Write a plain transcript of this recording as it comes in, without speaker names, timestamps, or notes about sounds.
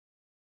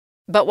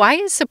But Why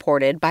is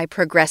supported by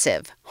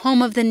Progressive,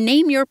 home of the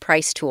Name Your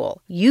Price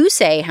tool. You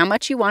say how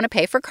much you want to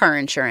pay for car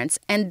insurance,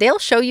 and they'll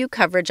show you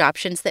coverage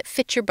options that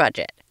fit your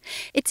budget.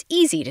 It's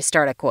easy to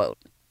start a quote.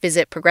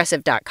 Visit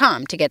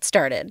Progressive.com to get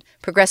started.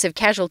 Progressive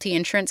Casualty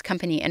Insurance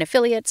Company and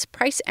Affiliates.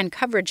 Price and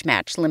coverage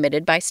match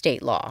limited by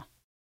state law.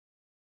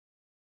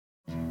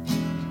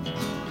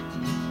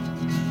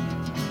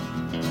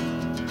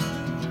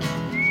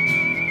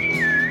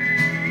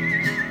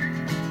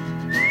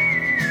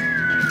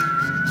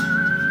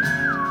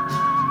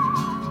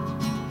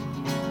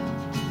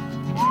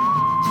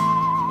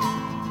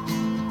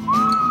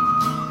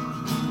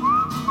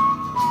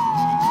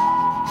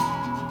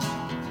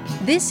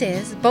 This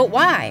is But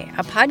Why,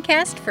 a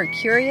podcast for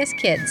curious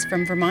kids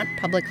from Vermont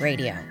Public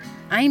Radio.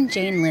 I'm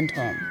Jane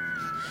Lindholm.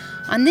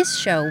 On this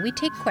show, we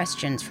take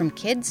questions from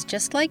kids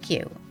just like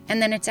you,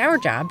 and then it's our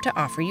job to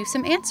offer you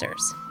some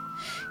answers.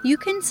 You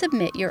can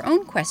submit your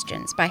own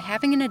questions by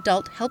having an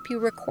adult help you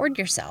record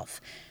yourself.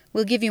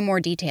 We'll give you more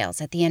details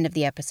at the end of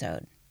the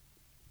episode.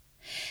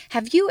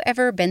 Have you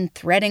ever been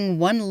threading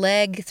one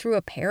leg through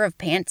a pair of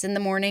pants in the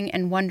morning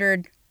and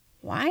wondered,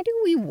 why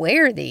do we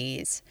wear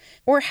these?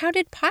 Or how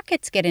did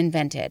pockets get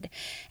invented?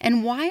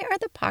 And why are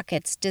the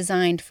pockets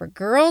designed for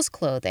girls'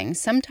 clothing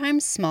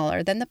sometimes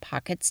smaller than the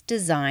pockets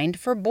designed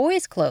for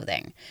boys'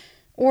 clothing?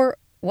 Or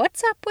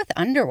what's up with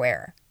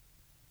underwear?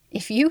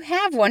 If you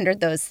have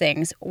wondered those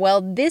things, well,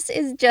 this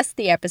is just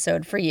the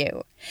episode for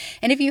you.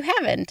 And if you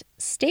haven't,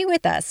 stay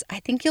with us. I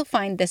think you'll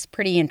find this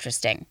pretty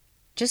interesting.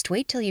 Just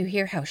wait till you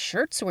hear how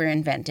shirts were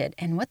invented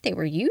and what they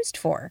were used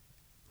for.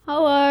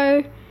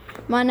 Hello.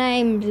 My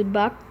name's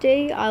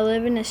Bhakti. I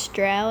live in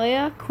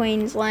Australia,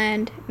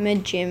 Queensland,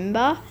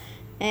 Majimba,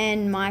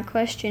 and my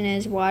question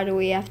is, why do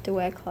we have to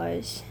wear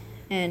clothes?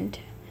 And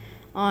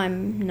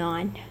I'm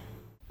 9.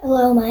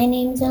 Hello, my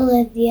name's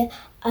Olivia.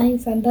 I'm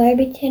from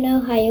Barberton,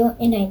 Ohio,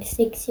 and I'm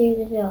 6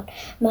 years old.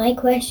 My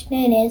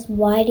question is,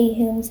 why do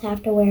humans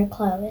have to wear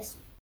clothes?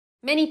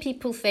 Many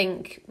people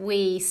think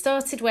we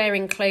started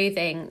wearing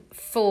clothing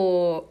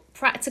for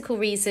practical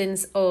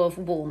reasons of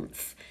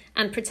warmth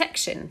and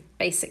protection,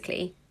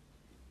 basically.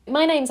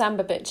 My name's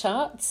Amber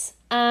Butchart,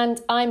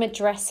 and I'm a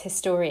dress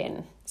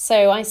historian.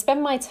 So I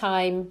spend my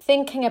time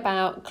thinking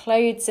about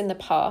clothes in the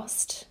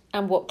past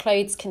and what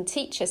clothes can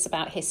teach us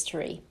about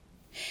history.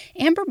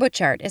 Amber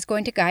Butchart is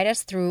going to guide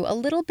us through a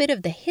little bit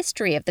of the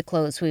history of the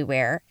clothes we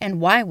wear and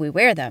why we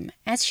wear them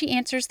as she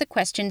answers the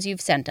questions you've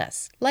sent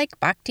us, like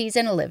Bhakti's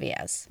and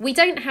Olivia's. We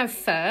don't have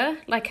fur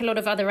like a lot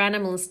of other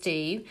animals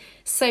do.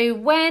 So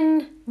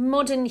when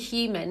modern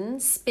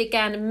humans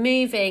began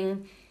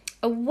moving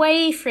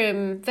away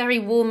from very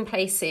warm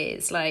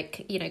places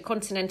like,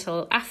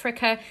 continental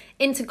Africa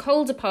into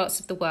colder parts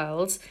of the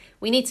world,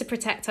 we need to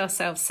protect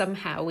ourselves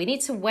somehow. We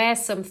need to wear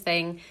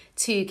something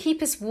to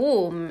keep us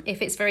warm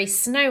if it's very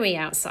snowy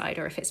outside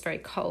or if it's very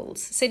cold.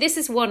 So this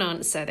is one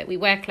answer, that we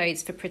wear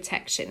clothes for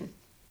protection.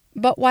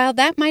 But while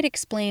that might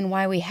explain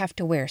why we have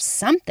to wear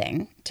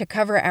something to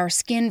cover our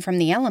skin from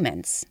the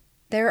elements,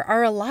 there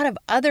are a lot of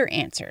other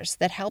answers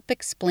that help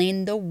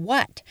explain the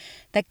what,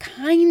 the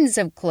kinds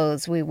of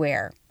clothes we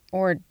wear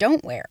or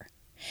don't wear.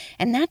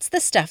 And that's the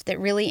stuff that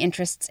really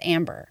interests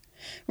Amber.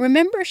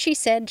 Remember she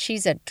said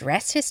she's a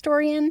dress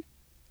historian?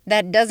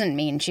 That doesn't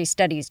mean she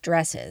studies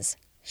dresses.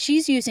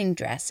 She's using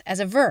dress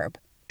as a verb,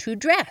 to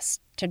dress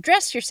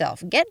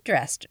yourself, get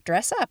dressed,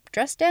 dress up,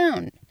 dress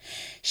down.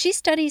 She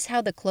studies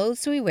how the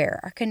clothes we wear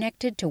are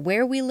connected to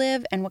where we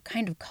live and what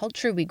kind of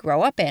culture we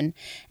grow up in,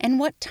 and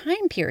what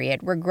time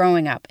period we're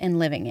growing up and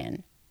living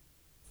in.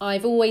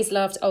 I've always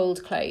loved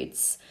old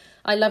clothes.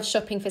 I love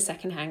shopping for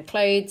secondhand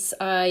clothes.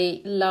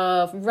 I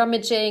love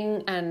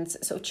rummaging and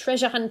sort of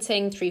treasure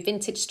hunting through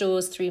vintage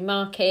stores, through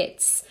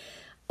markets,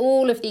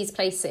 all of these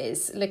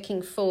places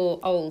looking for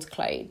old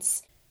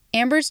clothes.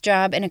 Amber's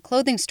job in a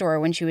clothing store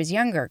when she was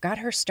younger got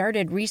her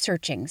started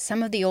researching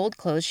some of the old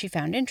clothes she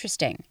found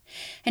interesting.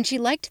 And she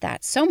liked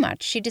that so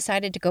much she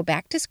decided to go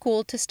back to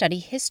school to study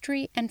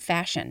history and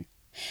fashion.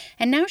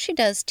 And now she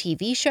does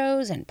TV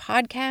shows and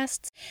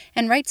podcasts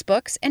and writes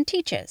books and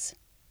teaches.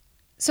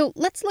 So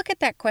let's look at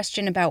that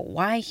question about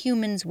why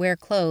humans wear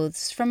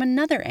clothes from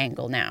another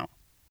angle now.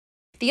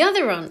 The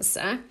other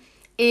answer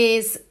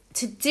is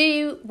to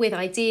do with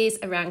ideas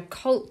around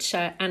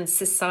culture and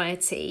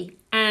society,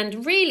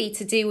 and really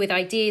to do with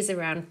ideas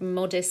around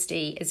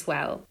modesty as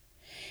well.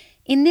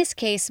 In this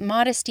case,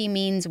 modesty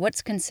means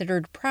what's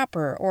considered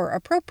proper or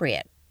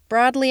appropriate,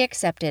 broadly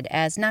accepted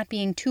as not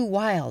being too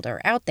wild or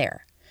out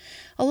there.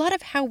 A lot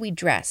of how we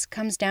dress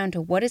comes down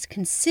to what is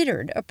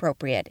considered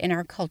appropriate in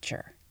our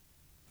culture.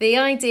 The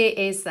idea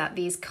is that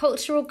these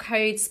cultural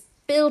codes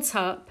built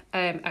up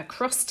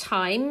across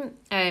time,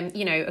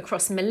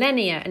 across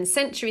millennia and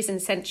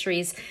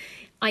centuries,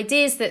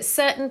 ideas that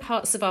certain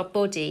parts of our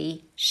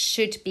body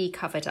should be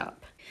covered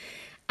up.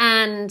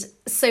 And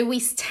so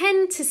we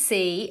tend to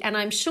see, and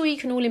I'm sure you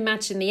can all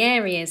imagine the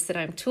areas that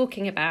I'm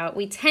talking about,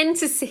 we tend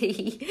to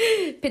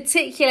see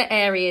particular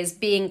areas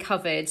being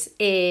covered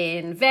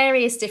in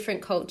various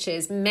different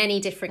cultures, many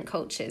different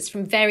cultures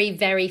from very,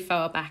 very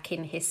far back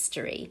in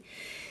history.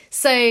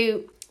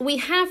 So we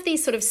have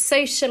these sort of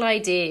social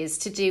ideas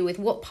to do with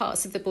what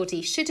parts of the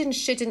body should and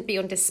shouldn't be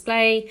on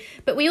display,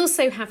 but we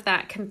also have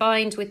that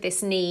combined with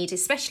this need,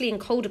 especially in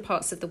colder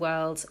parts of the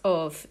world,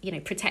 of,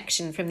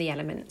 protection from the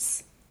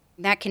elements.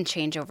 That can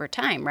change over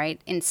time, right?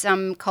 In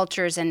some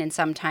cultures and in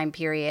some time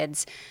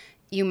periods,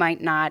 you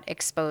might not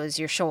expose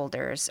your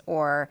shoulders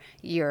or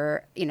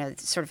your,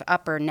 sort of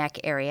upper neck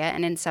area.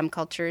 And in some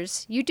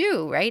cultures, you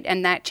do, right?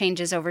 And that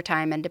changes over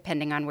time and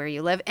depending on where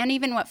you live and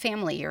even what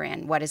family you're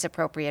in, what is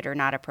appropriate or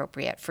not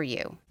appropriate for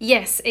you.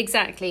 Yes,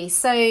 exactly.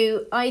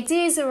 So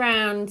ideas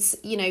around,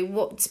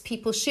 what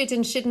people should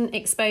and shouldn't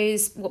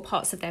expose, what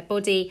parts of their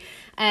body,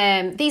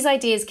 these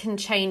ideas can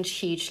change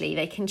hugely.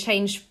 They can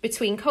change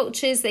between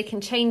cultures, they can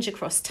change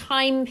across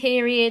time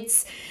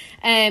periods.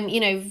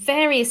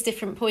 Various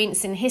different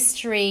points in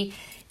history,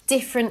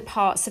 different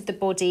parts of the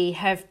body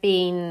have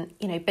been,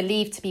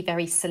 believed to be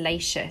very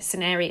salacious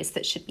and areas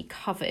that should be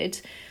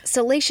covered.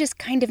 Salacious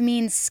kind of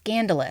means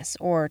scandalous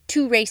or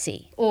too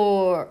racy.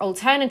 Or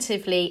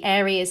alternatively,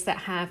 areas that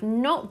have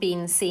not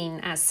been seen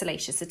as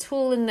salacious at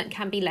all and that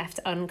can be left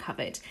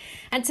uncovered.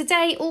 And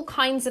today, all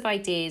kinds of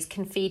ideas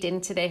can feed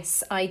into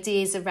this.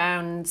 Ideas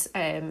around,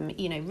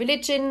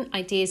 religion,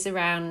 ideas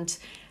around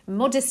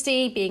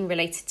modesty being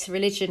related to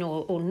religion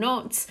or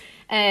not,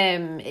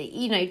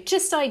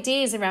 just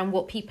ideas around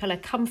what people are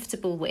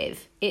comfortable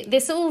with.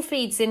 This all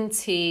feeds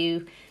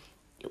into,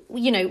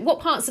 what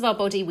parts of our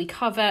body we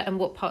cover and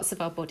what parts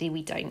of our body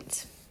we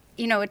don't.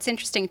 It's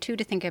interesting, too,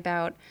 to think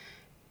about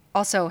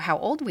also how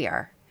old we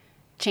are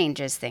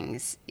changes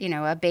things.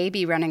 A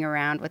baby running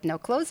around with no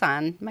clothes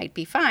on might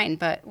be fine,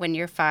 but when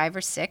you're 5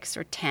 or 6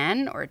 or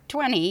 10 or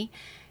 20,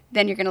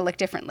 then you're going to look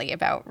differently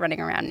about running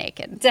around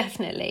naked.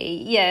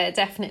 Definitely. Yeah,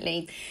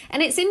 definitely.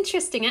 And it's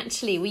interesting,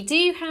 actually. We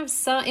do have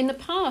some, in the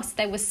past,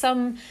 there were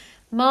some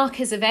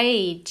markers of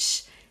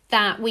age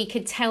that we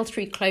could tell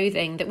through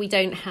clothing that we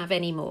don't have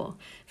anymore.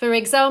 For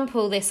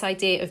example, this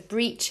idea of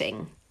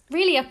breeching.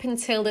 Really up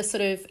until the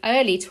sort of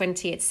early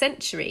 20th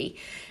century,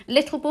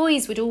 little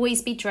boys would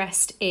always be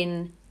dressed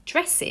in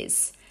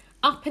dresses,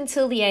 up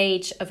until the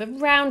age of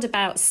around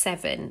about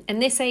 7. And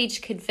this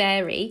age could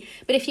vary.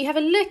 But if you have a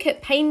look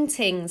at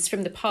paintings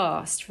from the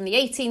past, from the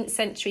 18th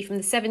century, from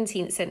the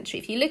 17th century,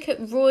 if you look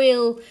at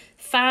royal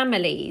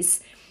families,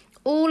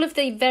 all of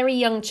the very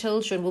young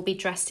children will be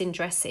dressed in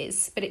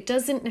dresses, but it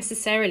doesn't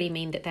necessarily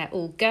mean that they're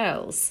all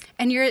girls.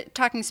 And you're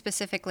talking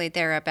specifically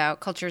there about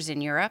cultures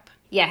in Europe?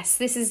 Yes,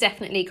 this is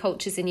definitely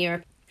cultures in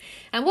Europe.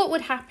 And what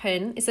would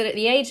happen is that at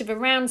the age of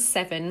around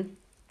 7,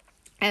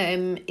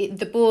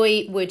 the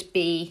boy would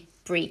be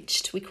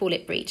breeched. We call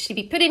it breeched. He'd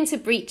be put into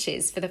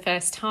breeches for the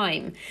first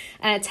time,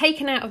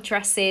 taken out of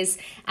dresses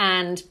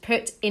and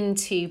put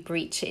into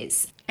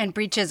breeches. And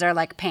breeches are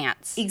like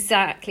pants.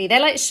 Exactly. They're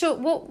like short,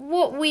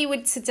 what we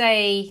would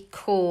today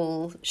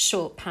call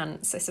short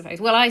pants, I suppose.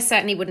 Well, I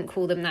certainly wouldn't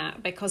call them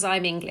that because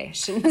I'm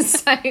English. And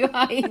so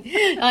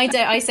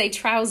I say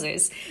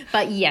trousers.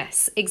 But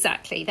yes,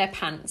 exactly. They're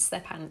pants.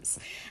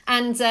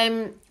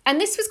 And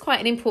this was quite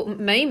an important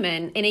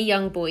moment in a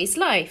young boy's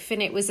life.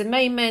 And it was a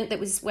moment that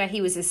was where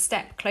he was a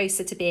step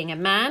closer to being a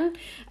man,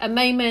 a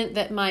moment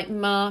that might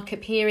mark a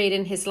period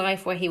in his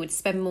life where he would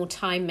spend more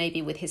time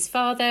maybe with his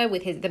father,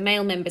 with the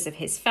male members of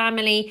his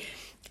family.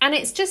 And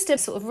it's just a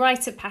sort of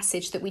rite of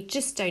passage that we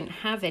just don't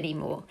have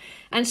anymore,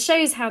 and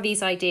shows how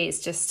these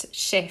ideas just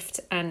shift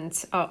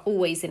and are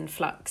always in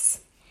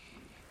flux.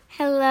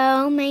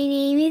 Hello, my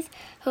name is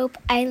Hope.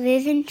 I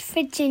live in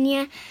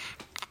Virginia.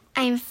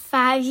 I'm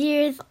 5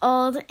 years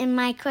old, and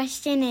my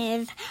question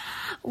is,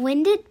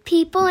 when did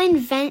people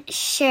invent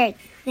shirts?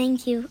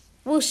 Thank you.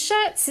 Well,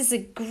 shirts is a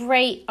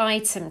great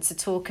item to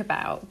talk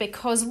about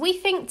because we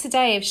think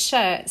today of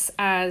shirts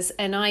as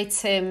an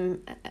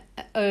item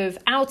of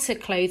outer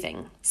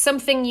clothing,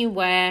 something you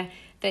wear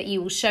that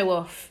you will show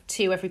off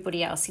to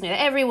everybody else, that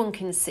everyone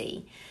can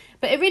see.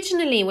 But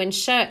originally, when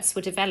shirts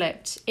were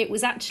developed, it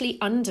was actually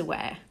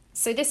underwear.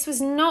 So this was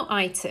not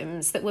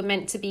items that were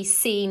meant to be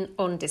seen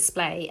on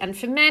display. And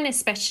for men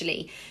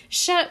especially,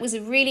 shirt was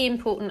a really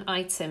important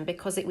item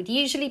because it would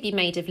usually be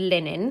made of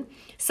linen,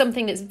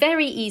 something that's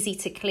very easy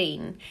to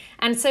clean.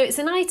 And so it's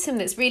an item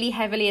that's really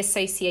heavily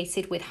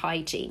associated with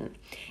hygiene.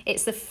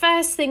 It's the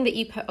first thing that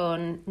you put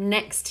on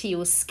next to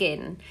your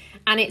skin.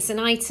 And it's an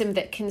item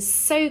that can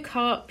soak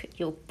up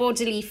your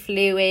bodily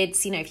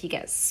fluids, if you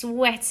get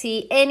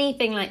sweaty,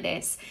 anything like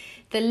this.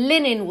 The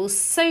linen will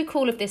soak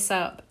all of this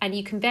up and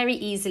you can very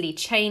easily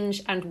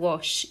change and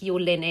wash your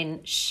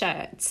linen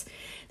shirt.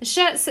 The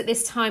shirts at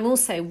this time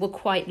also were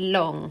quite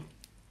long,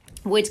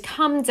 would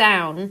come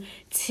down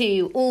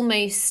to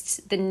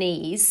almost the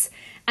knees,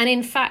 and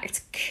in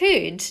fact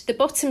the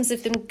bottoms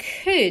of them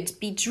could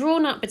be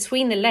drawn up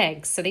between the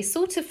legs, so they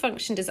sort of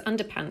functioned as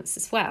underpants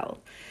as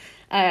well.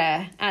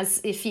 As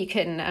if you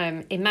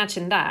can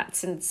imagine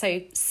that. And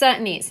so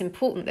certainly it's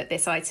important that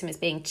this item is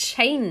being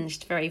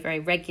changed very, very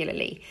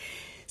regularly.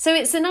 So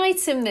it's an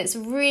item that's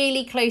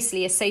really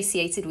closely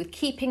associated with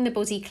keeping the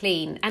body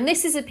clean. And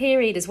this is a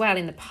period as well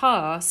in the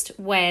past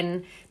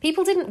when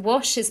people didn't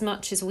wash as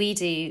much as we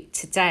do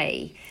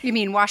today. You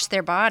mean wash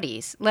their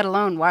bodies, let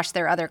alone wash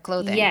their other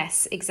clothing?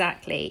 Yes,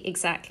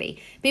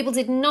 exactly. People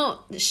did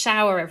not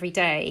shower every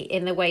day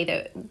in the way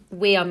that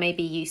we are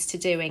maybe used to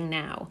doing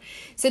now.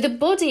 So the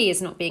body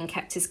is not being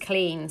kept as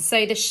clean.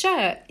 So the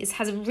shirt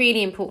has a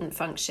really important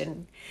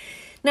function.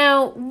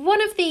 Now,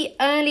 one of the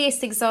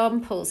earliest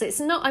examples,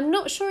 I'm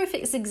not sure if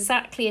it's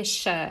exactly a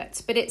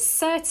shirt, but it's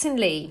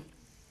certainly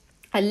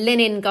a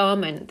linen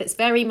garment that's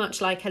very much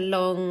like a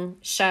long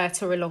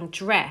shirt or a long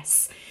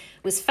dress,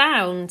 was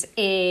found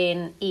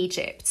in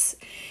Egypt.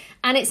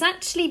 And it's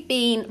actually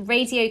been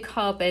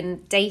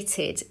radiocarbon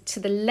dated to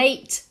the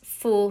late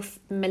 4th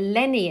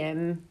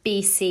millennium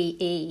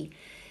BCE.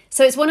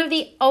 So it's one of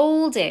the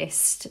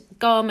oldest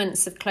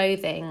garments of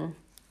clothing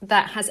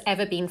that has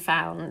ever been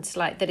found,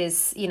 that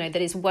is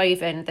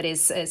woven, that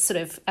is sort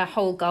of a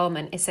whole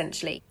garment,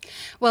 essentially.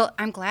 Well,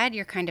 I'm glad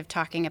you're kind of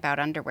talking about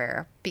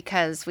underwear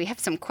because we have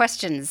some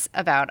questions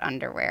about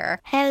underwear.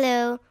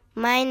 Hello,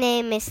 my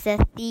name is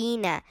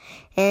Athena,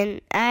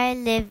 and I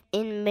live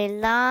in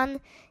Milan,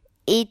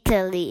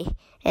 Italy,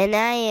 and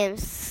I am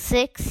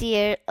 6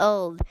 years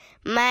old.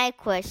 My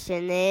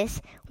question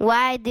is,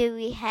 why do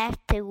we have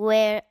to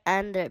wear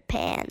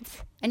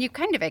underpants? And you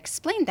kind of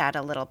explained that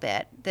a little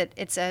bit, that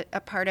it's a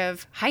part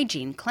of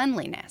hygiene,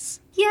 cleanliness.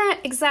 Yeah,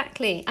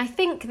 exactly. I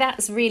think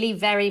that's really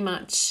very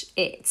much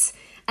it.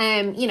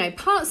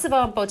 Parts of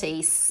our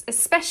bodies,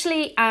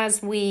 especially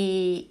as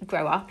we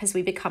grow up, as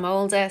we become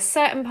older,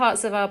 certain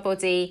parts of our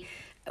body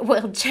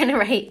will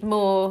generate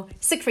more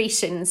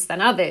secretions than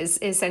others,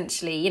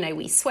 essentially.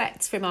 We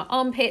sweat from our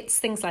armpits,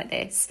 things like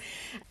this.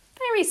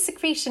 Various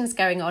secretions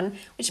going on,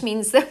 which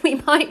means that we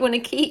might want to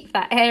keep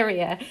that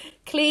area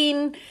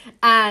clean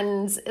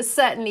and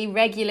certainly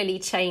regularly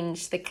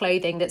change the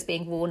clothing that's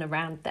being worn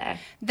around there.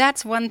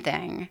 That's one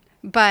thing.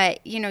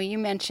 But, you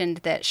mentioned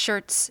that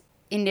shirts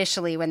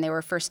initially, when they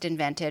were first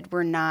invented,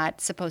 were not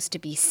supposed to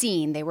be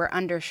seen. They were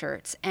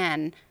undershirts.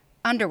 And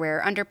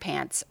underwear,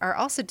 underpants, are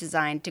also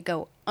designed to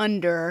go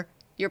under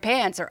your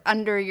pants or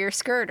under your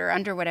skirt or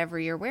under whatever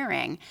you're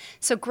wearing.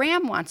 So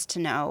Graham wants to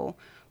know,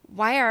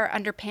 why are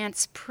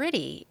underpants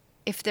pretty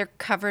if they're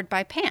covered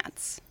by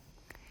pants?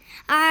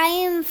 I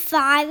am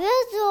 5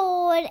 years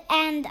old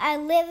and I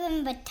live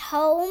in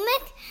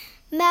Potomac,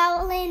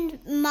 Maryland.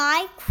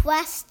 My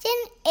question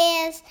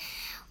is,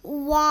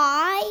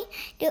 why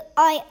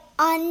are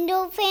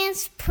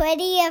underpants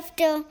pretty if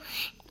they're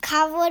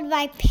covered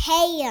by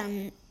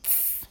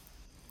pants?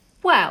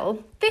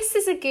 Well, this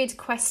is a good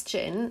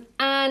question,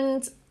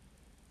 and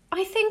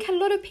I think a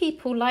lot of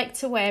people like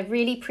to wear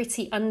really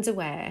pretty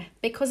underwear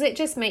because it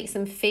just makes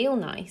them feel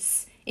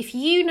nice. If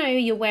you know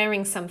you're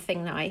wearing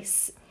something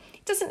nice,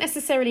 it doesn't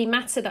necessarily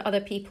matter that other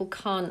people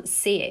can't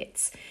see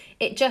it.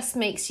 It just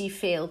makes you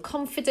feel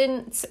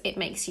confident. It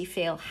makes you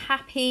feel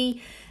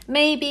happy.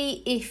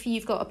 Maybe if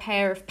you've got a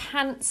pair of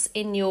pants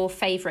in your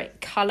favourite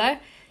colour,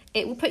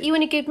 it will put you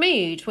in a good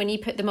mood when you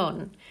put them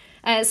on.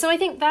 So I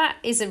think that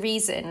is a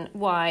reason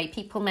why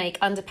people make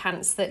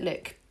underpants that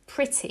look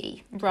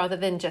pretty rather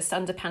than just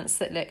underpants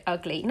that look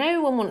ugly.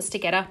 No one wants to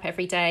get up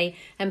every day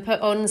and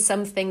put on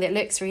something that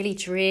looks really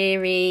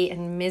dreary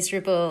and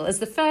miserable as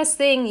the first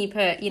thing you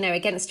put,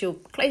 against your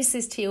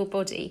closest to your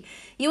body.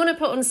 You want to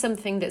put on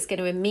something that's going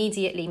to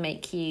immediately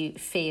make you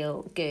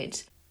feel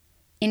good.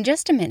 In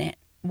just a minute,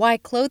 why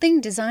clothing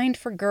designed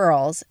for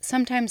girls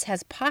sometimes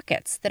has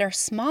pockets that are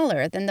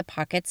smaller than the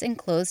pockets in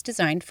clothes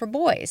designed for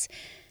boys,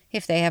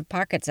 if they have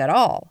pockets at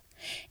all,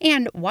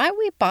 and why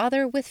we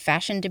bother with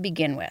fashion to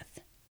begin with.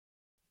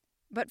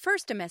 But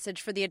first, a message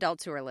for the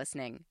adults who are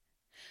listening.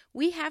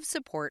 We have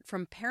support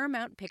from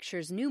Paramount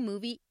Pictures' new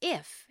movie,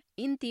 If,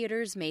 in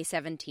theaters May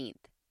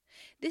 17th.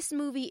 This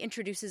movie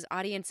introduces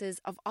audiences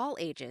of all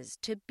ages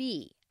to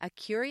Bee, a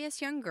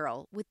curious young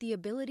girl with the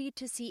ability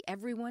to see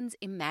everyone's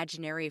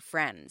imaginary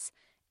friends,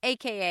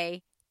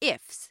 a.k.a.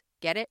 IFs.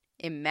 Get it?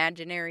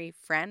 Imaginary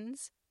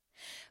friends?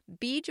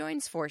 Bee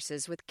joins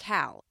forces with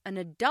Cal, an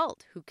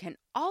adult who can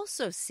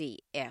also see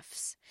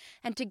ifs,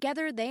 and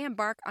together they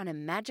embark on a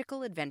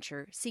magical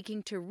adventure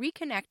seeking to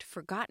reconnect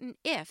forgotten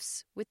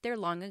ifs with their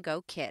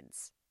long-ago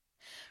kids.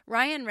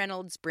 Ryan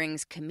Reynolds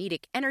brings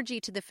comedic energy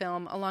to the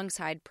film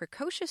alongside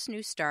precocious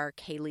new star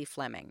Kaylee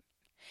Fleming.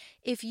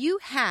 If you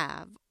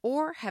have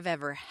or have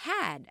ever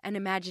had an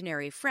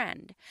imaginary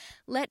friend,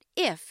 let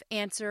If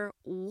answer,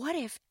 what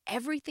if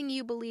everything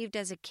you believed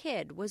as a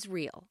kid was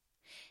real?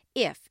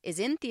 If is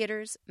in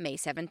theaters May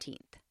 17th.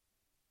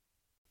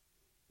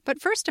 But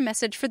first, a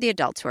message for the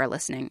adults who are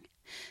listening.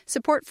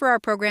 Support for our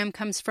program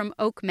comes from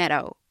Oak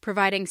Meadow,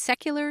 providing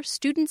secular,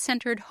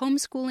 student-centered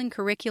homeschooling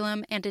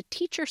curriculum and a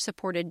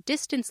teacher-supported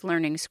distance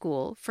learning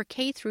school for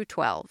K through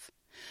 12.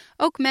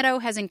 Oak Meadow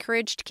has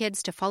encouraged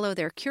kids to follow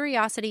their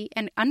curiosity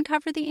and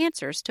uncover the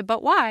answers to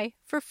But Why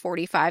for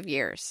 45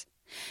 years.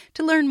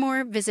 To learn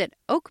more, visit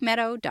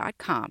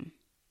oakmeadow.com.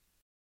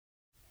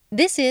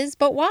 This is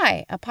But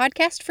Why, a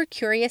podcast for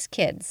curious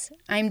kids.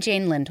 I'm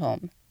Jane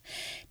Lindholm.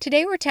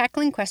 Today we're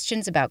tackling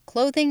questions about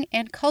clothing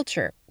and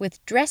culture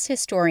with dress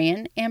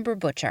historian Amber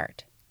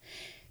Butchart.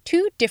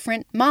 Two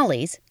different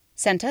Mollys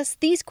sent us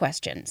these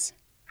questions.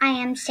 I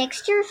am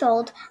 6 years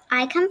old.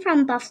 I come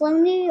from Buffalo,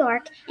 New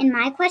York, and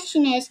my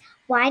question is,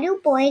 why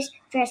do boys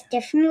dress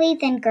differently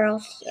than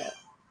girls do?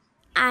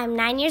 I'm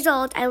 9 years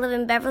old. I live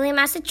in Beverly,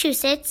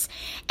 Massachusetts,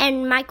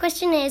 and my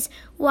question is,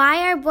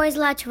 why are boys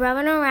allowed to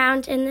run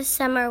around in the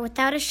summer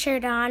without a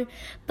shirt on,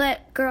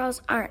 but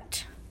girls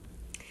aren't?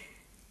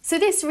 So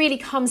this really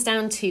comes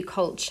down to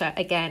culture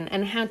again,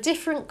 and how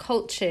different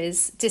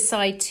cultures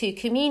decide to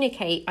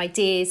communicate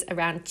ideas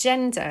around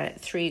gender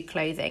through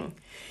clothing.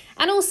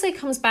 And also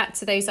comes back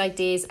to those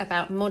ideas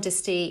about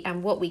modesty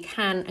and what we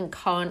can and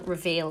can't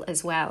reveal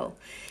as well.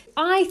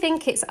 I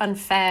think it's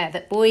unfair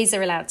that boys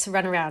are allowed to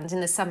run around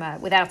in the summer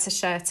without a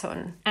shirt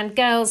on and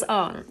girls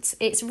aren't.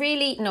 It's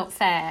really not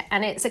fair,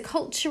 and it's a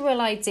cultural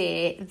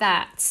idea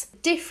that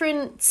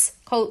different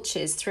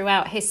cultures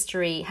throughout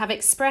history have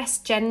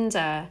expressed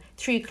gender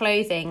through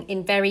clothing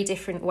in very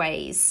different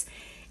ways.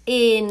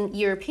 In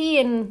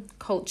European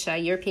culture,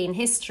 European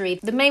history,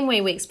 the main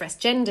way we express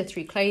gender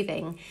through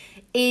clothing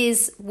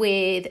is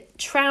with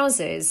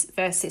trousers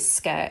versus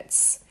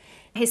skirts.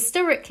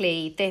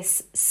 Historically,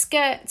 this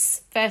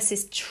skirts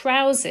versus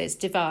trousers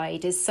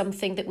divide is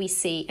something that we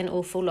see an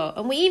awful lot.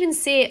 And we even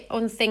see it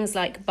on things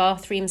like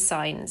bathroom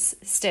signs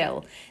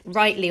still,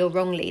 rightly or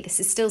wrongly. This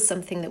is still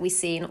something that we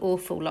see an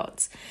awful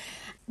lot.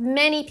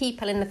 Many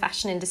people in the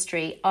fashion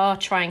industry are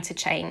trying to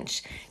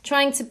change,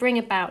 trying to bring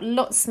about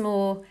lots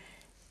more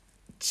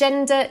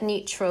gender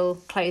neutral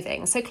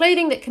clothing. So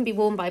clothing that can be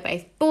worn by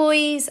both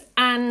boys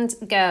and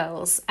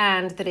girls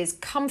and that is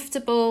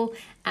comfortable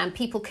and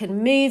people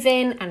can move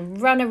in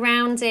and run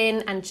around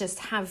in and just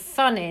have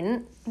fun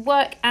in,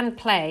 work and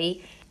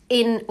play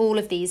in all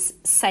of these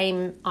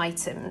same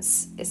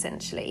items,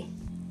 essentially.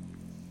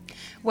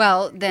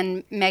 Well,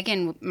 then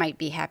Megan might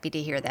be happy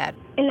to hear that.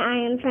 And I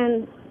am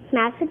from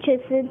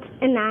Massachusetts,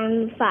 and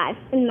I'm 5.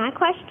 And my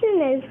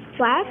question is,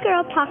 why are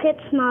girl pockets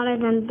smaller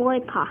than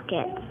boy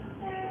pockets?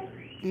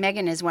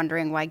 Megan is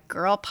wondering why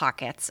girl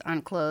pockets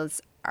on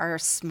clothes are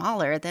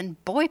smaller than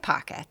boy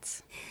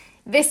pockets.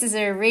 This is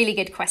a really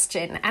good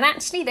question. And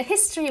actually, the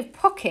history of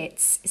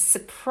pockets is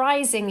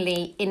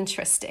surprisingly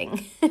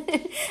interesting.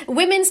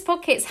 Women's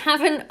pockets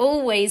haven't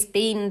always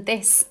been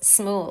this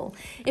small.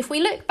 If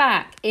we look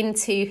back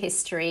into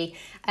history,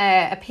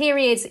 a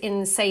period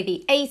in, say,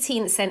 the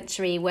 18th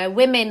century where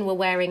women were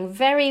wearing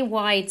very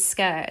wide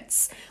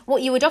skirts,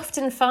 what you would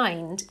often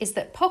find is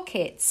that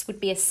pockets would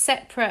be a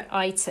separate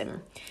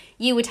item.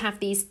 You would have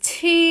these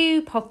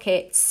 2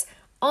 pockets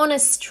on a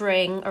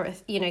string or,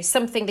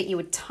 something that you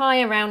would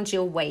tie around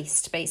your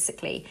waist,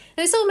 basically.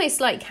 And it's almost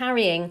like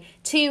carrying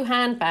 2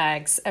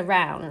 handbags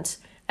around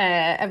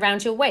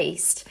your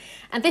waist.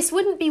 And this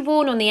wouldn't be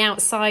worn on the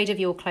outside of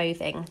your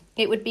clothing.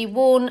 It would be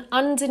worn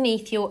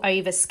underneath your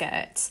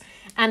overskirt.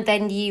 And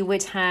then you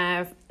would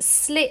have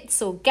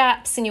slits or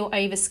gaps in your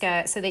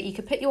overskirt so that you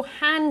could put your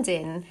hand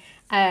in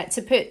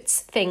to put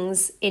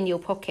things in your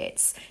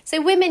pockets.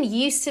 So women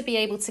used to be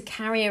able to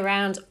carry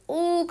around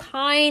all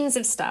kinds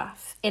of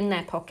stuff in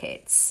their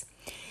pockets.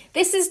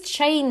 This has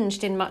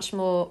changed in much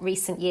more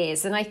recent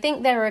years, and I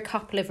think there are a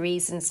couple of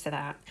reasons for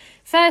that.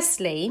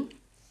 Firstly,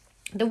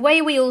 the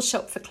way we all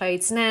shop for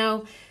clothes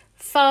now,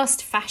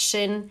 fast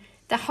fashion,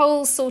 the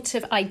whole sort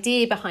of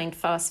idea behind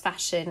fast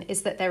fashion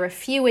is that there are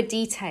fewer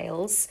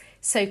details,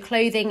 so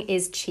clothing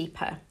is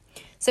cheaper.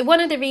 So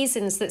one of the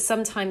reasons that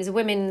sometimes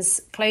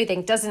women's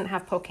clothing doesn't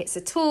have pockets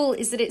at all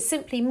is that it's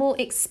simply more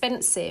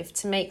expensive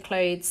to make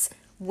clothes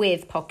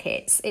with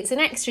pockets. It's an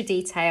extra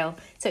detail,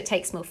 so it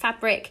takes more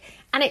fabric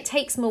and it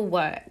takes more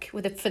work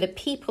for the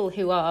people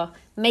who are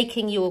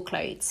making your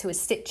clothes, who are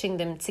stitching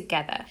them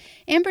together.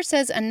 Amber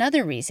says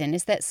another reason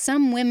is that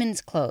some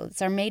women's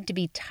clothes are made to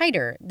be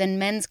tighter than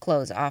men's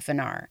clothes often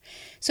are.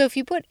 So if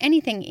you put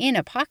anything in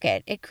a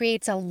pocket, it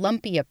creates a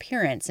lumpy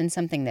appearance in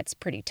something that's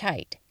pretty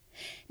tight.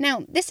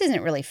 Now, this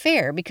isn't really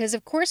fair because,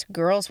 of course,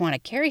 girls want to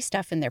carry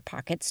stuff in their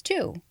pockets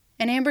too.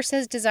 And Amber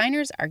says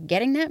designers are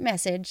getting that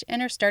message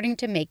and are starting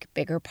to make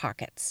bigger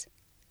pockets.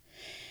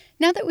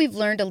 Now that we've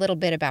learned a little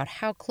bit about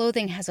how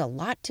clothing has a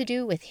lot to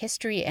do with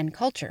history and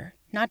culture,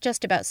 not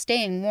just about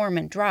staying warm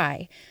and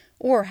dry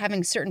or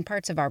having certain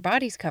parts of our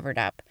bodies covered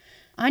up,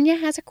 Anya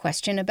has a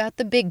question about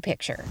the big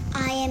picture.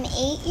 I am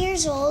 8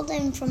 years old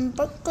and from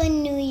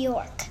Brooklyn, New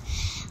York.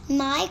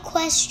 My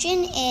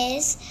question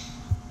is,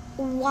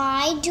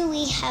 why do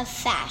we have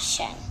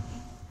fashion?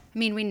 I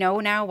mean, we know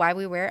now why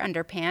we wear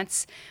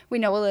underpants. We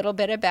know a little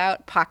bit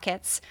about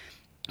pockets.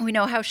 We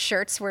know how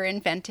shirts were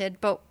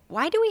invented, but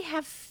why do we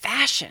have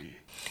fashion?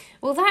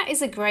 Well, that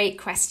is a great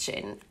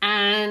question.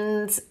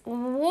 And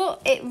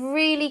what it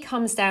really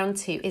comes down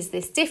to is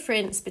this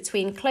difference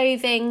between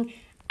clothing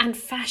and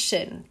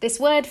fashion. This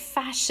word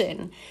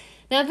fashion.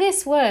 Now,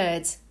 this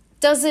word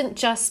doesn't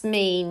just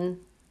mean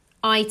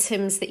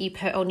items that you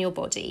put on your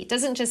body. It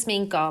doesn't just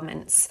mean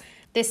garments.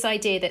 This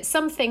idea that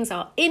some things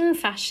are in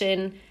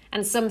fashion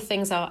and some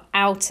things are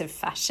out of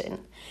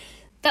fashion.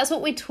 That's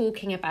what we're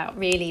talking about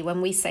really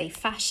when we say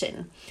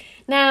fashion.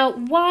 Now,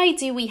 why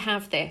do we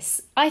have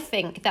this? I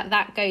think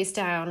that goes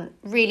down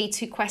really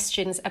to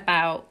questions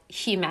about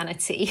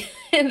humanity,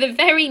 the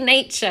very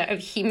nature of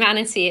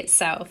humanity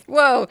itself.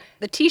 Whoa,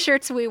 the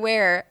t-shirts we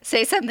wear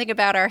say something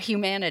about our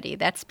humanity.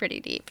 That's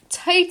pretty deep.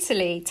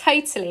 Totally.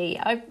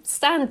 I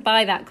stand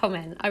by that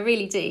comment. I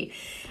really do.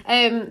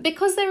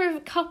 Because there are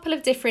a couple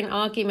of different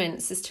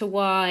arguments as to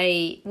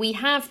why we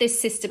have this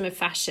system of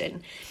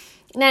fashion.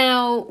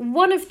 Now,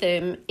 one of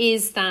them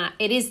is that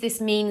it is this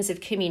means of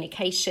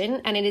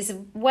communication, and it is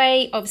a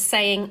way of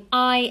saying,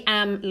 I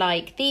am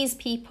like these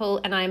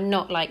people and I am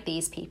not like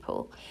these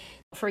people.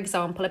 For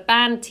example, a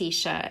band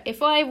t-shirt.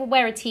 If I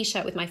wear a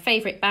t-shirt with my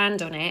favourite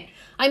band on it,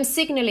 I'm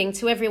signalling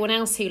to everyone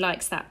else who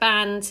likes that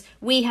band,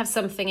 we have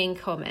something in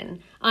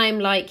common. I'm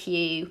like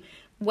you.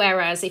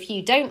 Whereas if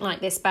you don't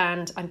like this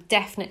band, I'm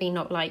definitely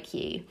not like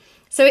you.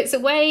 So it's a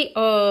way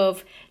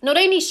of not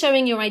only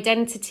showing your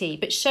identity,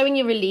 but showing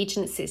your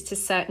allegiances to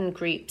certain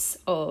groups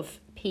of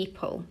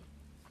people.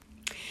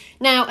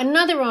 Now,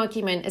 another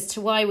argument as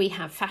to why we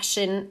have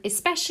fashion,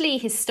 especially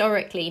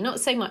historically, not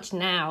so much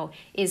now,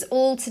 is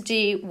all to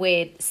do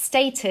with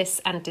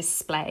status and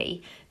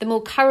display. The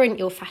more current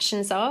your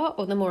fashions are,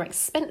 or the more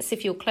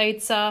expensive your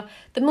clothes are,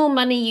 the more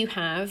money you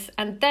have,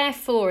 and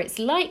therefore it's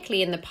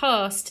likely in the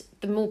past,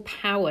 the more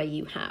power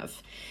you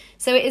have.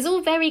 So it is all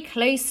very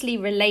closely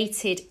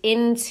related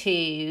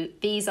into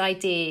these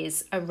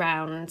ideas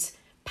around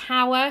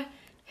power,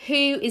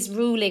 who is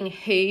ruling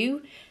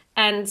who,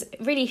 and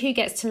really who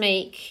gets to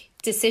make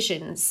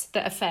decisions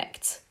that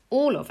affect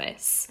all of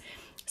us.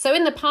 So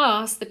in the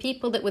past, the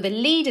people that were the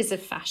leaders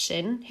of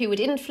fashion, who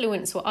would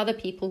influence what other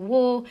people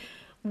wore,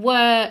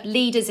 were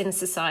leaders in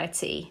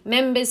society,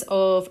 members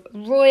of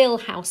royal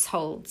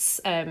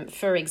households,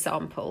 for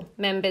example,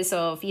 members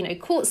of,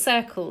 court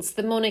circles,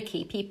 the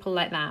monarchy, people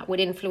like that would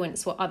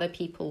influence what other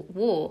people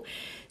wore.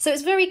 So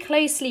it's very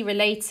closely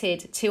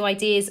related to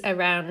ideas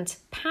around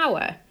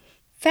power.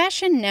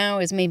 Fashion now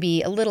is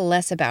maybe a little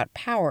less about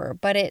power,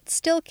 but it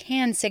still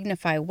can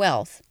signify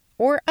wealth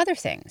or other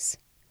things.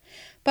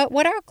 But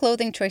what our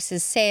clothing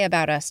choices say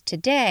about us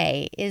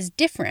today is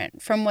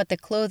different from what the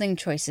clothing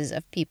choices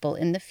of people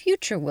in the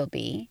future will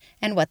be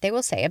and what they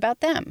will say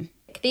about them.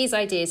 These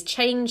ideas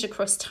change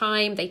across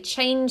time, they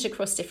change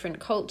across different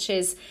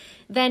cultures.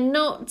 They're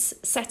not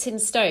set in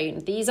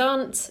stone. These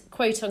aren't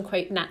quote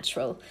unquote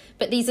natural,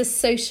 but these are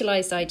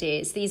socialized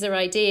ideas. These are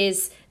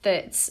ideas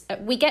that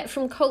we get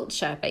from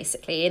culture,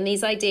 basically, and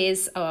these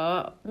ideas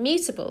are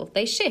mutable.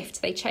 They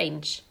shift, they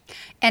change.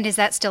 And is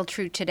that still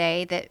true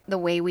today, that the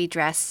way we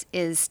dress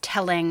is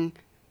telling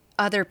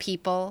other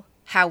people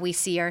how we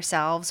see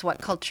ourselves,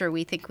 what culture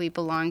we think we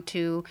belong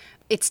to?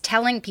 It's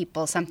telling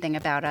people something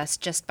about us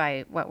just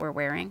by what we're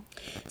wearing?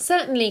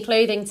 Certainly,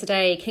 clothing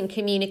today can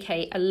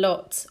communicate a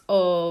lot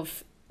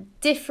of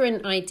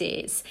different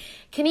ideas,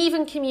 can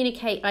even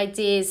communicate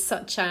ideas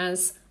such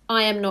as,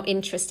 I am not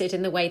interested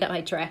in the way that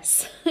I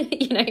dress.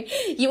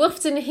 You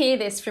often hear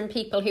this from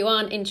people who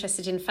aren't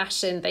interested in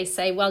fashion. They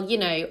say, well,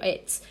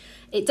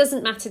 it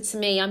doesn't matter to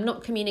me. I'm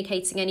not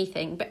communicating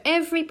anything. But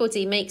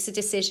everybody makes a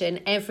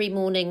decision every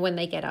morning when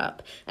they get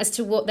up as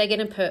to what they're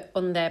going to put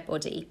on their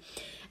body.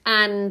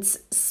 And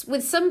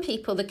with some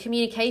people, the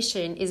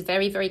communication is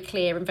very, very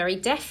clear and very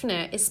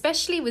definite,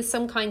 especially with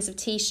some kinds of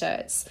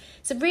t-shirts.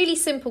 It's a really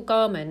simple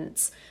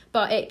garment,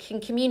 but it can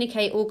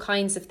communicate all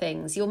kinds of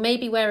things. You're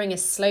maybe wearing a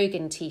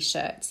slogan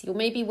t-shirt. You're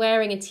maybe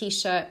wearing a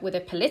t-shirt with a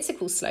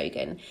political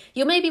slogan.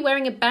 You're maybe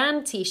wearing a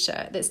band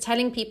t-shirt that's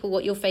telling people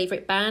what your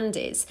favourite band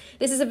is.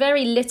 This is a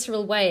very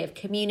literal way of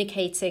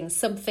communicating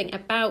something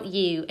about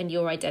you and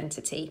your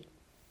identity.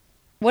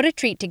 What a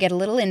treat to get a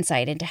little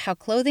insight into how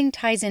clothing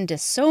ties into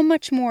so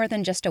much more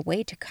than just a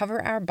way to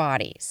cover our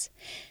bodies.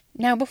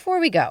 Now, before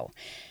we go,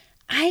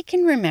 I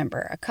can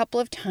remember a couple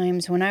of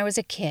times when I was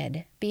a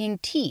kid being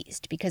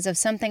teased because of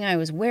something I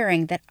was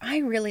wearing that I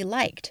really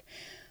liked,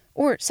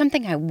 or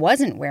something I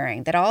wasn't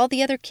wearing that all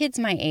the other kids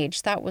my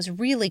age thought was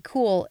really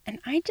cool and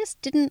I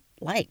just didn't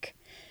like.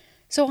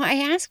 So I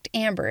asked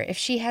Amber if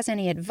she has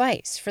any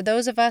advice for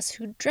those of us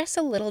who dress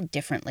a little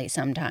differently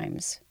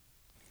sometimes.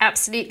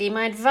 Absolutely.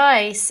 My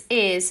advice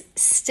is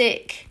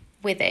stick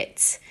with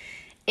it.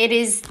 It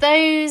is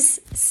those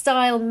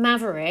style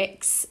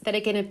mavericks that are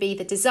going to be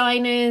the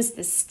designers,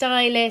 the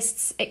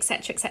stylists,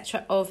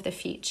 etc., of the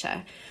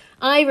future.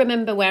 I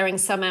remember wearing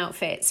some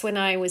outfits when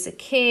I was a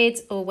kid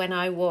or when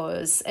I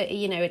was,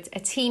 a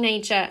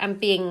teenager and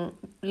being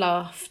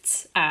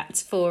laughed at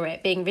for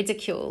it, being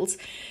ridiculed.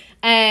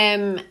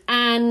 And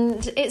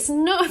it's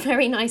not a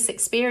very nice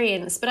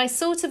experience, but I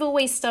sort of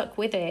always stuck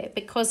with it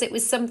because it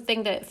was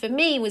something that for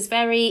me was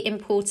very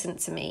important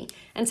to me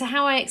and to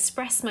how I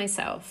express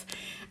myself.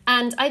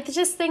 And I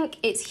just think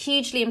it's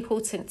hugely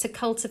important to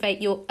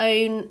cultivate your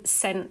own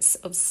sense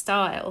of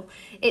style.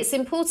 It's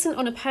important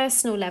on a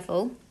personal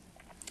level.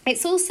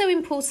 It's also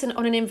important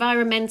on an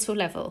environmental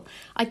level.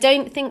 I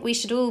don't think we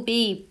should all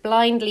be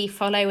blindly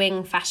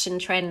following fashion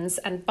trends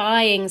and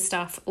buying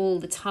stuff all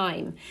the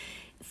time.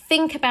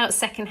 think about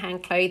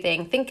secondhand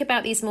clothing, think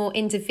about these more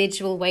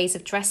individual ways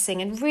of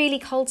dressing and really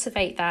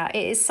cultivate that.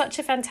 It is such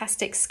a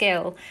fantastic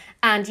skill,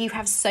 and you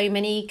have so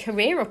many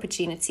career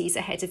opportunities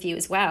ahead of you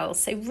as well.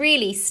 So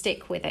really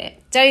stick with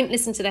it. Don't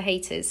listen to the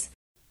haters.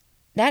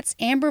 That's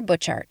Amber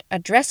Butchart, a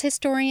dress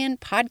historian,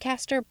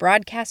 podcaster,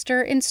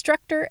 broadcaster,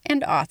 instructor,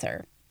 and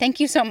author. Thank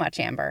you so much,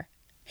 Amber.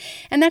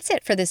 And that's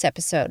it for this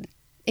episode.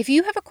 If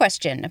you have a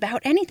question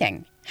about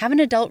anything, have an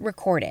adult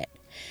record it.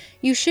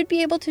 You should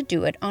be able to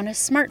do it on a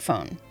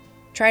smartphone.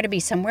 Try to be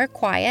somewhere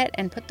quiet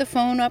and put the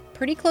phone up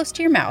pretty close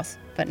to your mouth,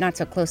 but not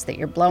so close that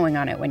you're blowing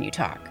on it when you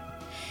talk.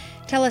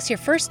 Tell us your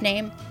first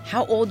name,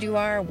 how old you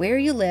are, where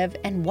you live,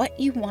 and what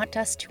you want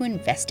us to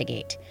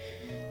investigate.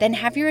 Then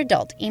have your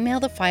adult email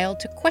the file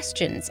to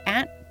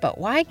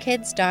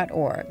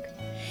questions@butwhykids.org.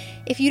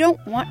 If you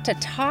don't want to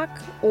talk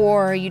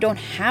or you don't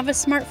have a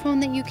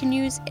smartphone that you can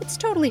use, it's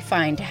totally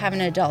fine to have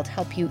an adult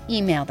help you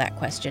email that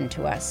question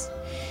to us.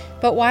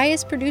 But Why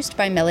is produced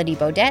by Melody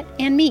Bodette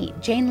and me,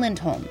 Jane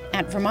Lindholm,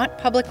 at Vermont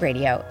Public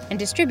Radio and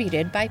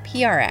distributed by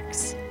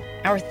PRX.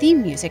 Our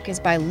theme music is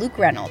by Luke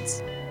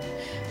Reynolds.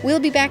 We'll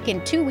be back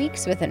in 2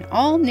 weeks with an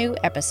all-new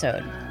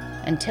episode.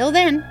 Until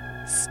then,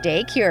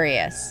 stay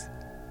curious.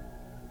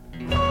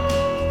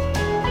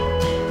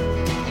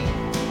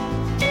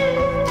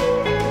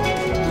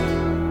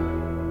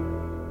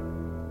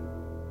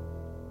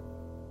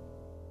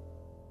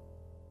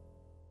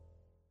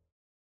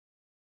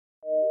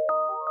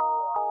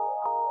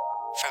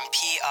 From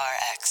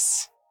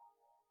PRX.